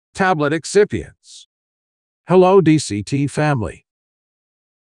tablet excipients. Hello DCT family.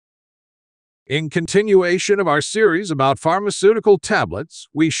 In continuation of our series about pharmaceutical tablets,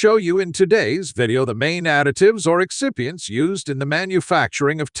 we show you in today's video the main additives or excipients used in the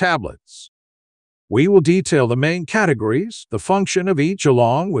manufacturing of tablets. We will detail the main categories, the function of each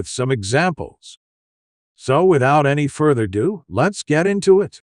along with some examples. So without any further ado, let's get into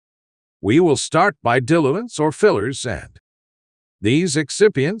it. We will start by diluents or fillers, and these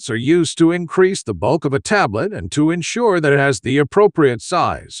excipients are used to increase the bulk of a tablet and to ensure that it has the appropriate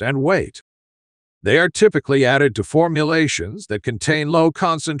size and weight. They are typically added to formulations that contain low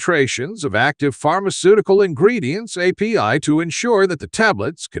concentrations of active pharmaceutical ingredients (API) to ensure that the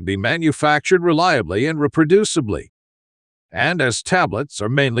tablets can be manufactured reliably and reproducibly. And as tablets are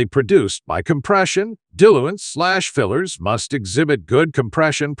mainly produced by compression, diluents/fillers must exhibit good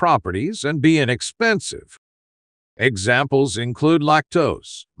compression properties and be inexpensive. Examples include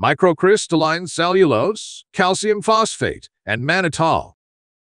lactose, microcrystalline cellulose, calcium phosphate, and mannitol.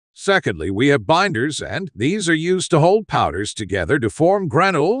 Secondly, we have binders, and these are used to hold powders together to form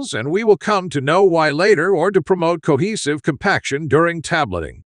granules, and we will come to know why later, or to promote cohesive compaction during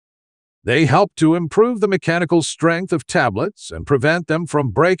tableting. They help to improve the mechanical strength of tablets and prevent them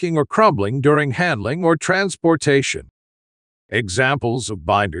from breaking or crumbling during handling or transportation. Examples of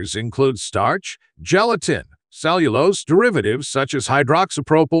binders include starch, gelatin, cellulose derivatives such as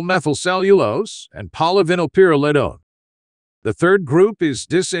hydroxypropyl methylcellulose, and polyvinylpyrrolidone. The third group is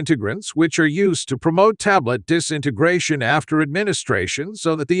disintegrants, which are used to promote tablet disintegration after administration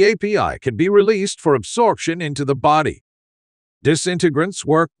so that the API can be released for absorption into the body. Disintegrants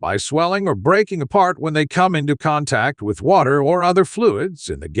work by swelling or breaking apart when they come into contact with water or other fluids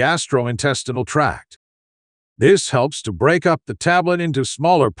in the gastrointestinal tract. This helps to break up the tablet into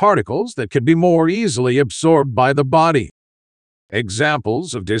smaller particles that can be more easily absorbed by the body.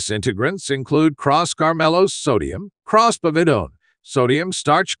 Examples of disintegrants include cross-carmellose sodium, cross-povidone, sodium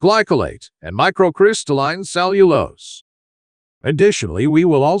starch glycolate, and microcrystalline cellulose. Additionally, we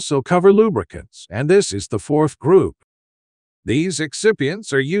will also cover lubricants, and this is the fourth group. These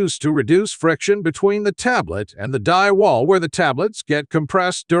excipients are used to reduce friction between the tablet and the die wall where the tablets get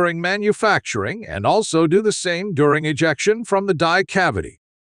compressed during manufacturing, and also do the same during ejection from the die cavity.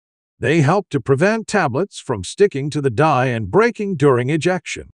 They help to prevent tablets from sticking to the die and breaking during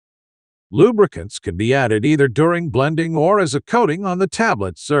ejection. Lubricants can be added either during blending or as a coating on the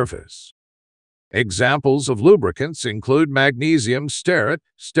tablet surface. Examples of lubricants include magnesium stearate,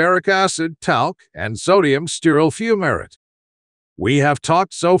 stearic acid, talc, and sodium stearyl fumarate. We have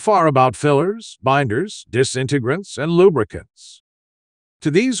talked so far about fillers, binders, disintegrants, and lubricants. To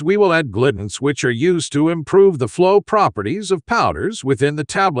these we will add glidants, which are used to improve the flow properties of powders within the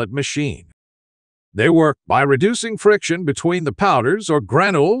tablet machine. They work by reducing friction between the powders or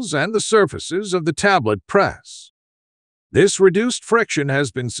granules and the surfaces of the tablet press. This reduced friction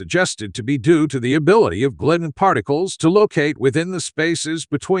has been suggested to be due to the ability of glidant particles to locate within the spaces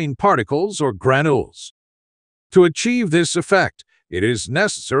between particles or granules. To achieve this effect, it is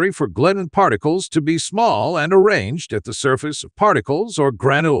necessary for glidant particles to be small and arranged at the surface of particles or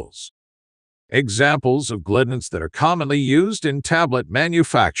granules. Examples of glidants that are commonly used in tablet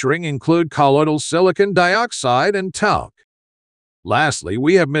manufacturing include colloidal silicon dioxide and talc. Lastly,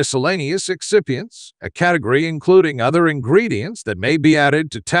 we have miscellaneous excipients, a category including other ingredients that may be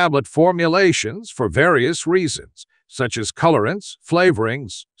added to tablet formulations for various reasons, such as colorants,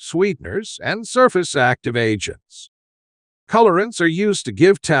 flavorings, sweeteners, and surface active agents. Colorants are used to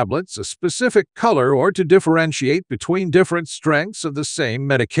give tablets a specific color or to differentiate between different strengths of the same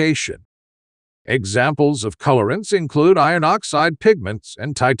medication. Examples of colorants include iron oxide pigments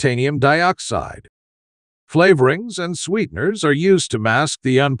and titanium dioxide. Flavorings and sweeteners are used to mask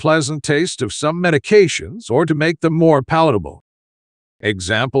the unpleasant taste of some medications or to make them more palatable.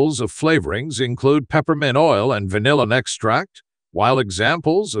 Examples of flavorings include peppermint oil and vanilla extract, while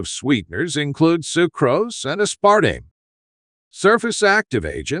examples of sweeteners include sucrose and aspartame. Surface active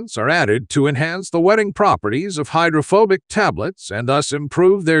agents are added to enhance the wetting properties of hydrophobic tablets and thus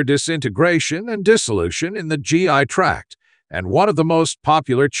improve their disintegration and dissolution in the GI tract, and one of the most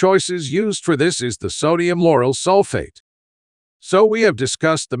popular choices used for this is the sodium lauryl sulfate. So we have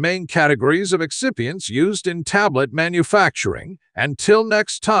discussed the main categories of excipients used in tablet manufacturing. Until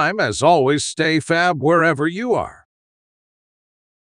next time, as always, stay fab wherever you are.